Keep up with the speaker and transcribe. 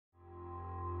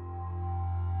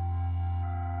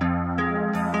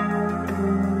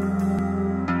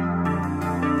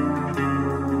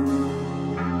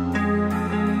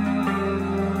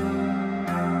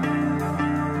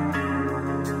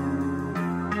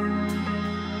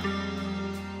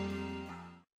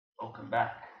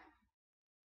back.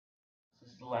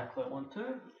 This is the Lacklet one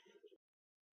too.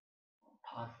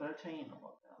 Part 13 of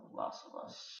The Last of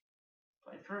Us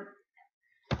playthrough.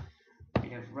 We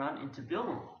have run into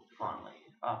Bill finally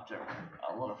after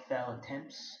a lot of failed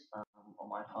attempts on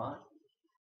my part.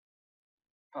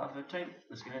 Part 13,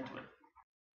 let's get into it.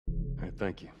 Alright,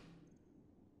 thank you.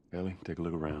 Ellie, take a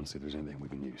look around, see if there's anything we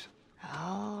can use.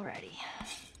 Alrighty.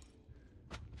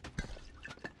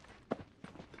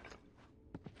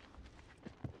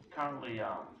 Currently,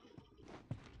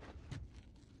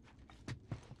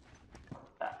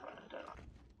 background, I don't know.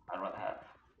 I'd rather have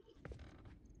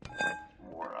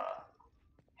more,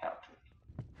 how to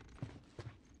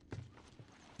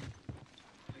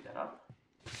pick that up.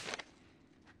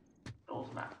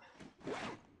 Bill's map.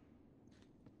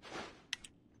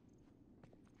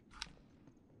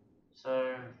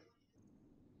 So,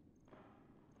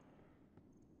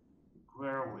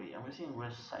 where are we? I'm guessing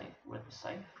we're safe. We're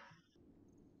safe.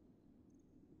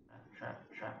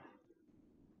 Trap.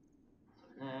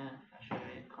 So there, cache,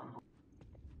 convoy.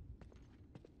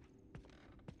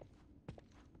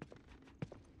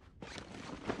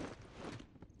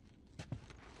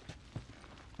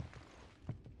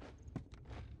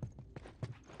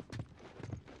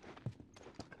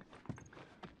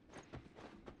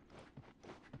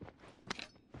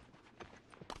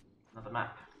 Another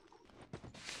map.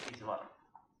 Piece of item.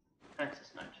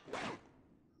 Fences note.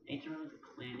 Need to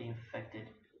clear the infected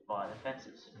by the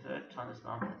fences. Third time this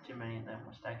month, too many of them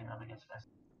were stacking up against fences.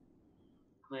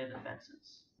 Clear the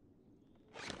fences.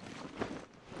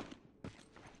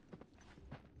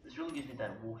 This really gives me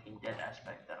that Walking Dead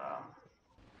aspect that I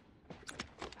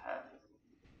have.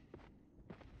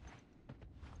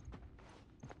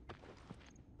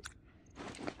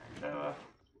 Change over.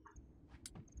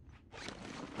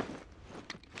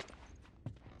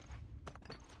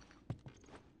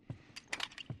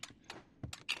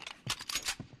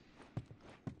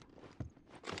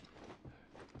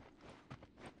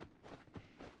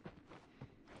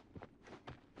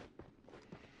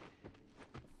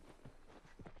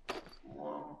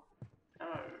 Whoa.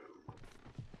 Oh.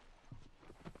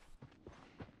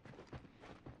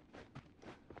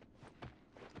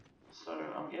 So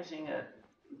I'm guessing that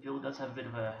Bill does have a bit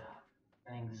of an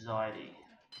anxiety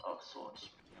of sorts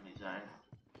on his own.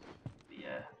 Be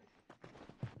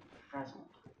frazzled.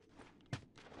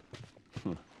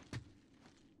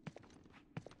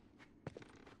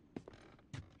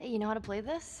 Hey, you know how to play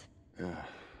this? Yeah,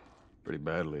 pretty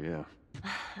badly, yeah.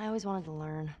 I always wanted to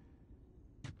learn.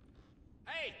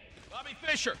 Hey, Bobby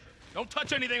Fischer! Don't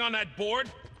touch anything on that board!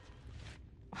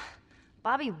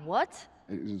 Bobby, what?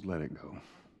 Hey, just let it go.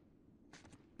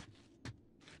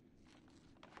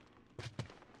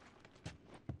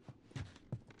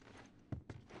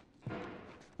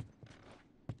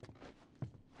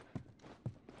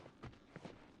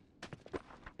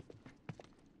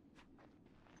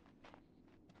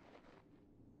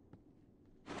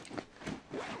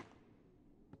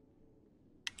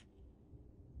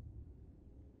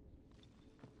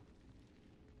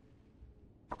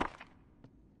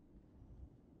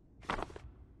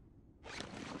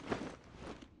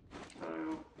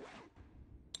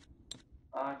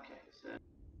 Okay, so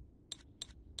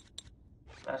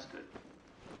that's good.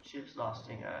 Ship's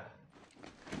lasting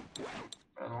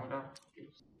for longer.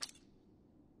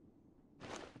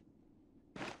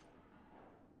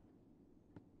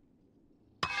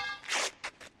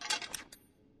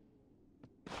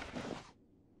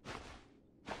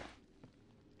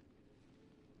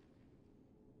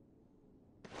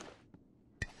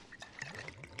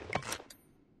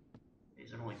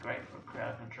 These are really great for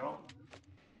crowd control.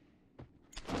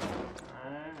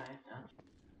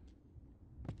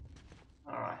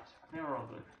 Alright, I think we're all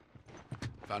good.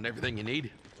 Found everything you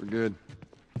need? We're good.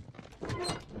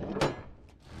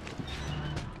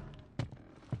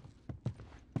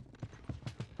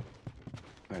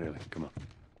 Alright, Ellie, come on.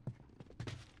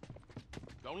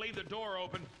 Don't leave the door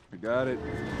open. We got it.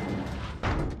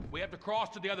 We have to cross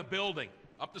to the other building.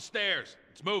 Up the stairs.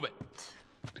 Let's move it.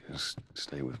 Just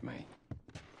stay with me.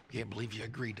 Can't believe you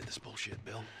agreed to this bullshit,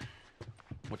 Bill.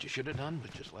 What you should have done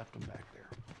was just left him back there.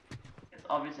 It's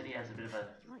obvious that he has a bit of a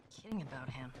You weren't kidding about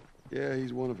him. Yeah,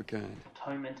 he's one of a kind.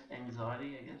 atonement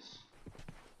anxiety, I guess.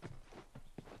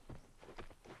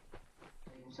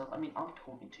 Himself. I mean, I'm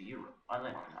talking to you. I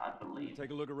believe.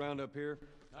 Take a look around up here.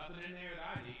 Nothing in there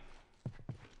that I need.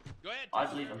 Go ahead. I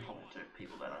believe I'm talking to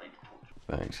people that I need to talk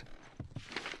to. Thanks.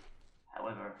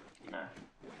 However, you know,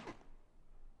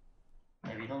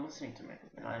 maybe you're not listening to me,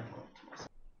 and I'm talking to myself.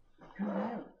 Who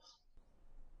knows?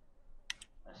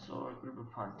 I saw a group of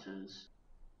hunters.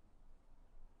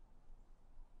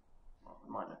 Well,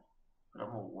 minor. But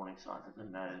I'm all warning signs. I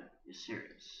didn't know you're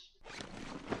serious.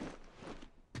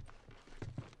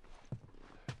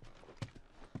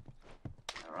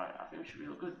 Alright, I think we should be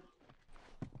all good.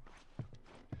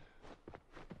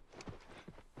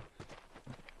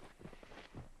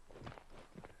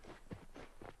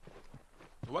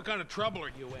 What kind of trouble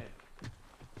are you in?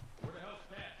 Where the hell's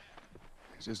Tess?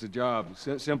 It's just a job.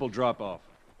 Simple drop-off.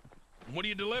 What are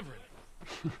you delivering?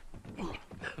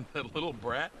 That little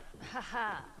brat?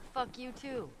 Haha, fuck you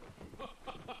too.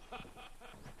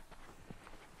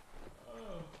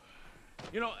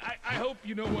 You know, I hope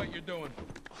you know what you're doing.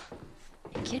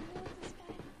 You kidding me with this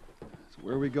guy? So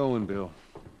where are we going, Bill?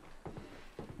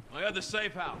 I got the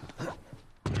safe house.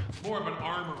 It's more of an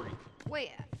armory.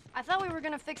 Wait, I thought we were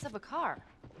gonna fix up a car.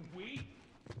 We?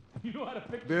 You know how to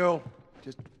fix Bill,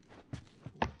 just...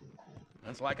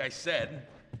 That's like I said,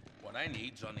 what I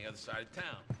need's on the other side of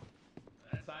town.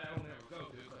 That side I don't ever go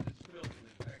to, but it's filled with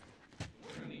infected.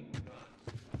 We're gonna need more guns.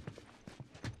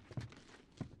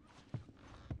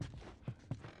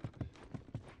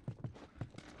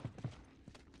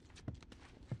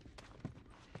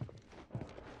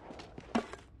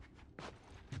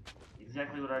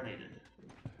 Exactly what I needed.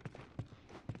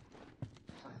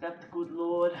 Like that the good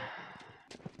Lord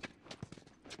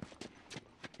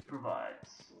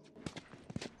provides.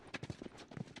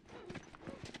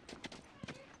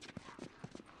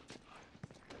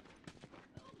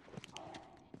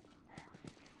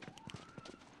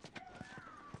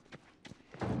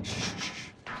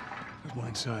 There's one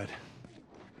inside.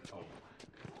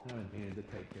 I needed to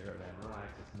take care of that. Relax,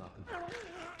 it's nothing.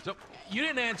 So, you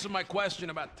didn't answer my question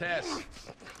about Tess.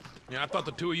 Yeah, I thought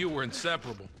the two of you were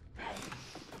inseparable.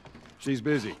 She's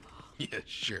busy. Yeah,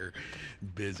 sure.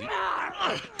 Busy.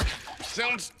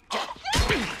 Sounds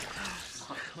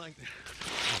like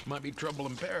might be trouble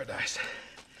in paradise.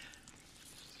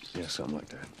 Yeah, something like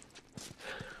that.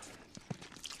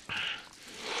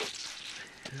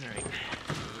 All right.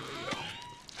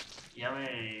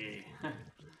 Yummy.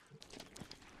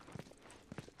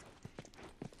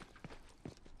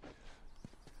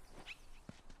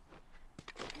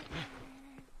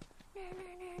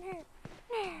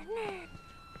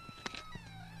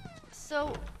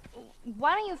 So,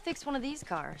 why don't you fix one of these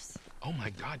cars? Oh my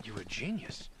God, you're a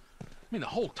genius. I mean, the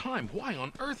whole time, why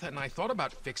on earth hadn't I thought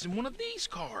about fixing one of these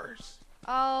cars?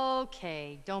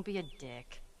 Okay, don't be a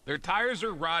dick. Their tires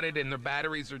are rotted and their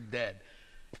batteries are dead.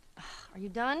 Are you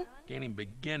done? Can't even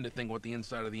begin to think what the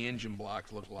inside of the engine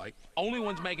blocks look like. Only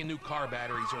ones making new car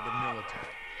batteries are the military.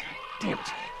 Damn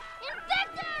it.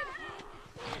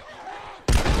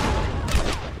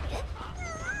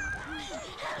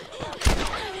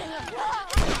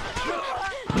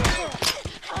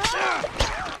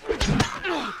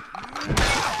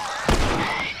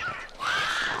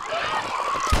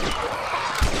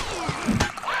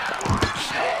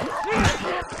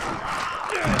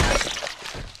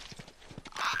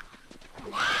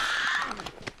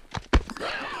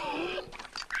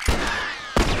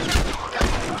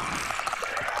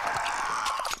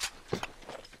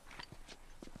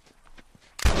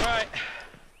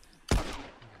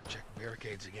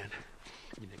 Again.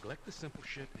 You neglect the simple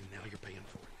shit, and now you're paying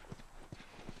for it.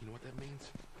 You know what that means?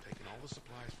 Taking all the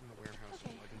supplies from the warehouse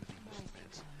and plugging these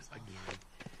vents again.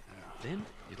 Then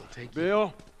it'll take Bill?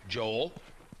 you, Joel,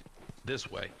 this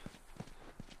way.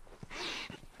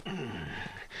 And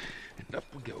up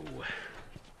we go.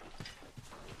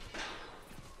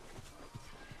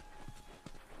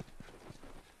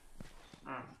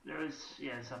 There is,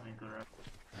 yeah, something good around.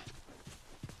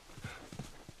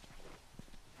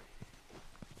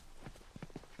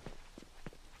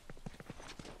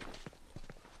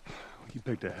 You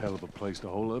picked a hell of a place to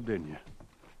hole up, didn't you?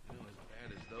 You know, as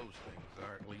bad as those things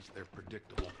are, at least they're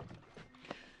predictable.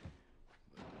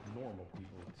 The normal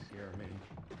people would scare me.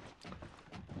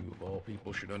 You of all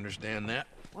people should understand that.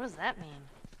 What does that mean?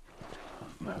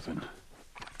 Nothing.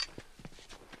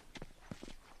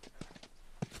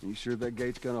 You sure that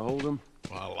gate's gonna hold them?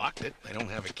 Well, I locked it. They don't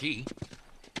have a key.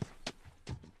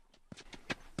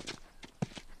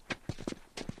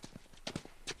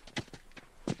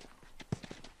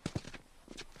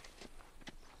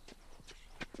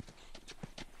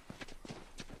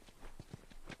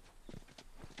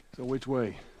 So which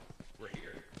way? We're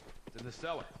here. It's in the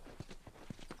cellar.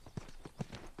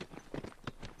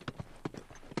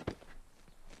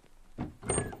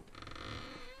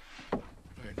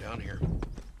 Right down here.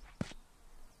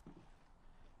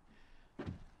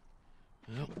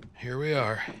 Well, here we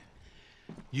are.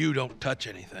 You don't touch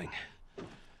anything.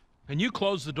 And you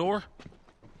close the door?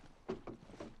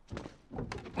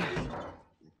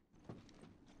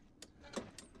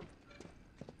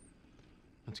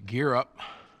 Let's gear up.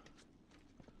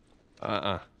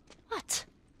 What?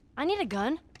 I need a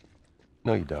gun.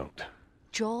 No, you don't.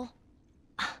 Joel,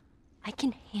 I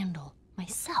can handle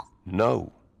myself.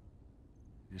 No.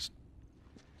 Just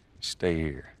stay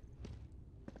here.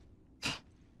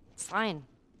 Fine.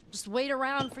 Just wait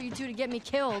around for you two to get me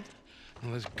killed.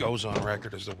 Well, this goes on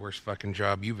record as the worst fucking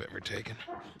job you've ever taken.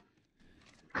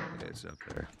 Yeah, it's up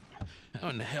there. How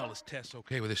in the hell is Tess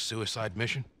okay with this suicide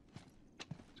mission?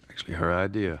 It's actually her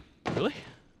idea. Really?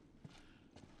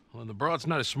 Well, the broad's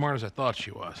not as smart as I thought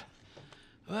she was.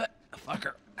 But, fuck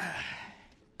her.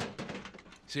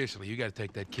 Seriously, you gotta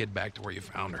take that kid back to where you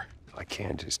found her. I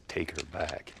can't just take her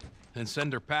back. Then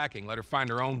send her packing, let her find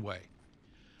her own way.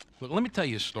 Look, let me tell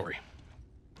you a story.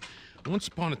 Once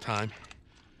upon a time,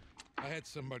 I had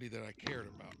somebody that I cared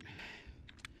about.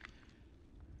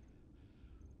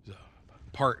 It was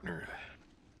a partner.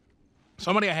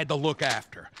 Somebody I had to look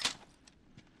after.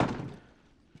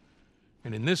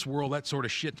 And in this world, that sort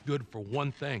of shit's good for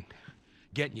one thing.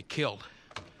 Getting you killed.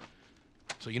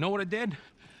 So you know what I did?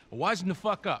 I wisened the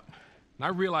fuck up. And I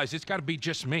realized it's gotta be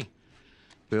just me.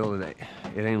 Bill, it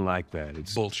ain't like that.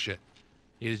 It's Bullshit.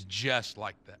 It is just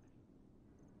like that.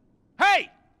 Hey!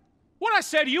 What'd I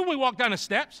say to you when we walked down the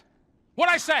steps?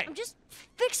 What'd I say? I'm just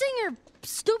fixing your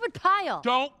stupid pile.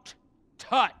 Don't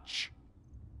touch.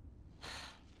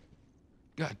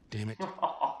 God damn it.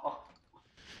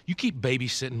 You keep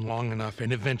babysitting long enough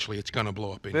and eventually it's gonna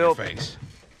blow up in Bill, your face.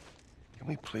 Can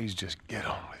we please just get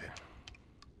on with it?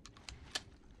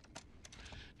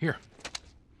 Here.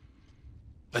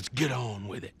 Let's get on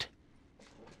with it.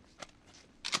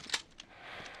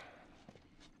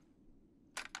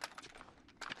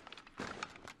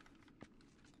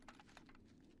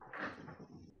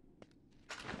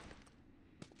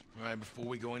 All right, before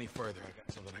we go any further, I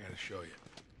got something I gotta show you.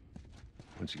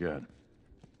 What you got?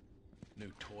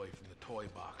 New toy from the toy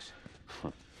box.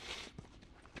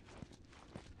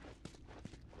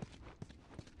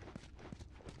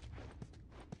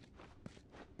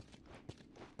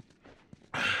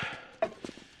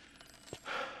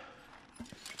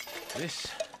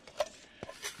 This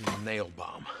is a nail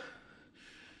bomb.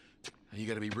 Now, you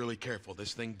gotta be really careful.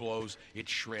 This thing blows, it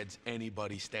shreds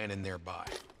anybody standing nearby.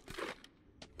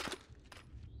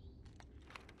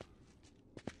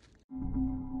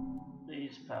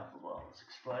 These powerful bombs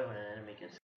explode when an enemy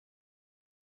gets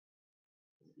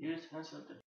used offensive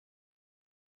to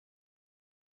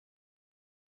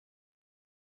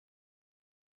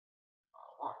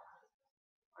what?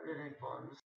 I didn't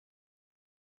bombs.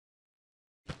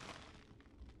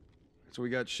 So we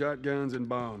got shotguns and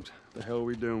bombs. The hell are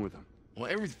we doing with them?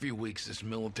 Well, every few weeks, this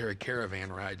military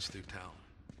caravan rides through town.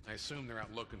 I assume they're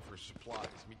out looking for supplies.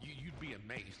 I mean, you'd be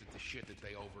amazed at the shit that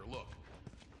they overlook.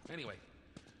 Anyway,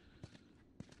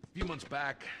 a few months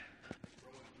back,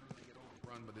 they get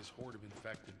overrun by this horde of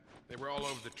infected. They were all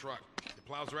over the truck. The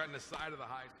plows right in the side of the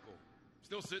high school.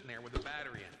 Still sitting there with the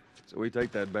battery in it. So we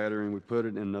take that battery and we put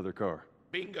it in another car.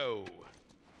 Bingo!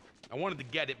 I wanted to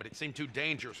get it, but it seemed too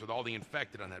dangerous with all the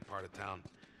infected on that part of town.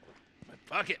 But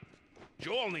fuck it.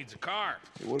 Joel needs a car.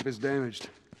 Hey, what if it's damaged?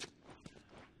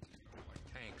 Like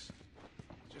tanks.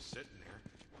 Just sitting there.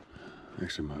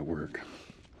 Actually might work.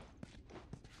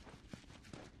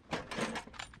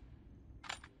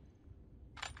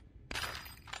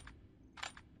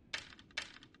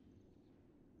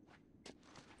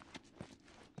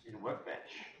 See the workbench.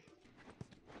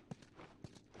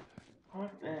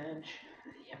 Workbench.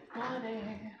 Yeah, buddy.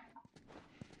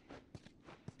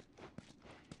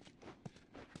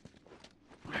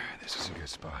 This is a good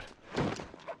spot.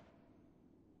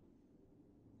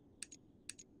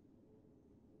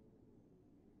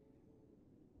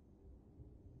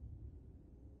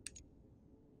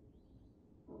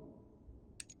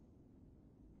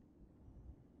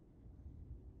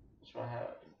 That's what I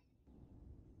have.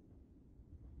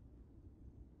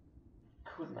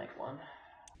 Could make one.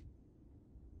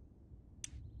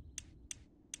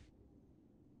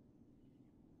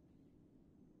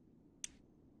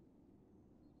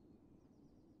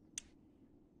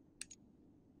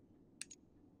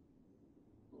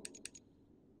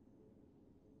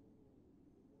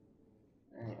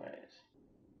 Anyways.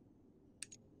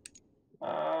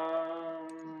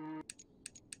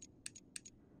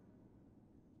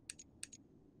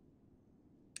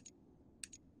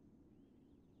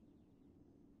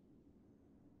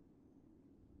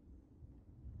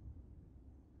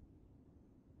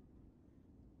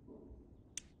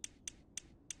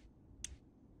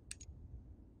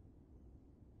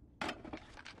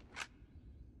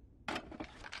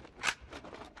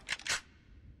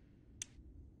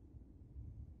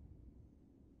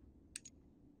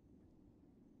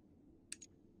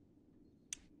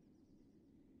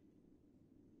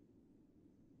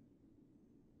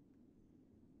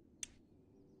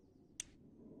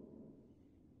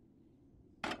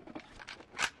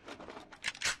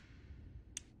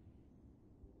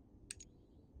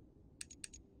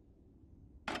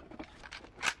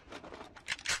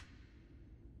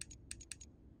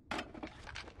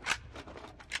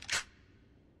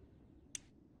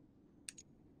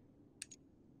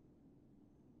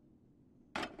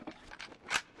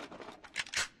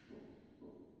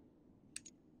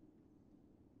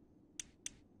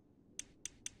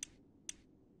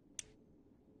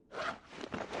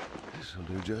 This'll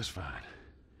do just fine.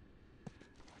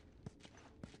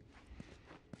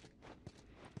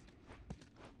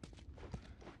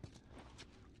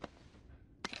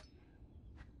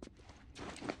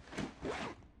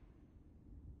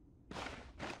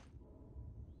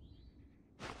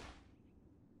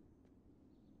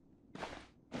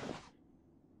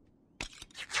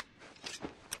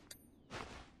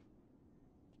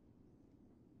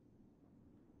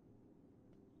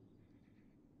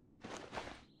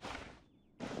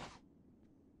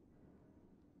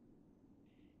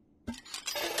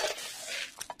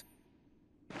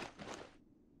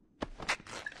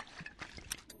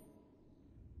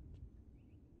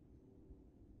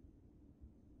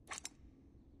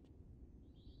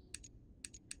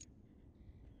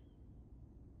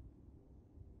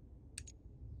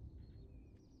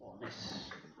 Or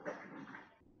this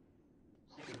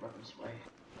secret weapons way.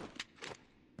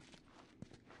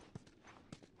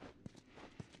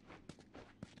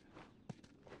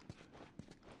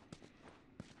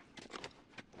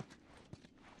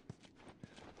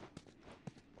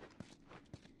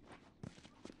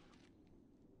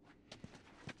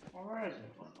 Where is it?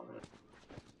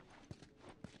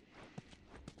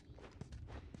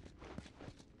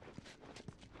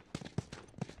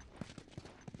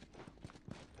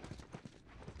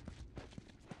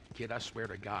 Kid, I swear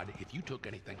to God, if you took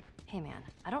anything... Hey man,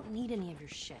 I don't need any of your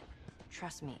shit.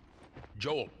 Trust me.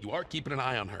 Joel, you are keeping an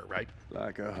eye on her, right?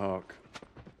 Like a hawk.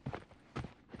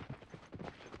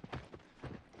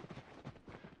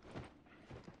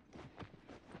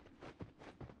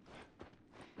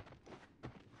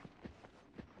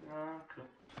 Cool.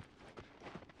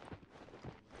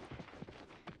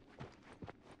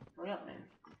 Hurry up, man.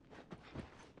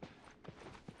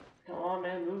 Come on,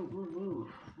 man, move.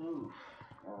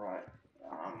 Alright,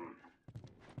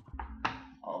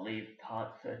 I'll leave part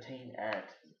 13 at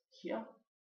here.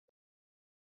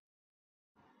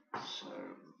 So,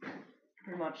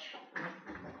 pretty much,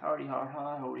 howdy ha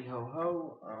ha, hoody ho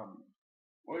ho,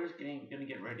 we're just gonna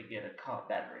get ready to get a car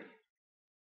battery.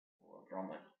 Or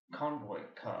from a convoy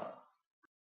car.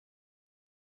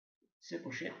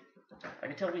 Simple shit. I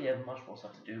can tell we have much more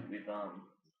stuff to do with,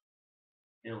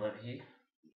 Bill over here.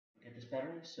 Get this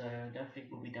battery, so don't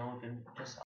think we'll be done with him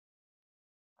just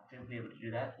I think we'll be able to do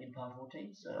that in part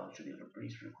 14, so I should be able to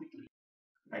breeze through quickly.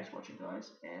 Thanks for watching, guys,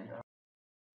 and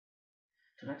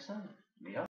till next time, we out.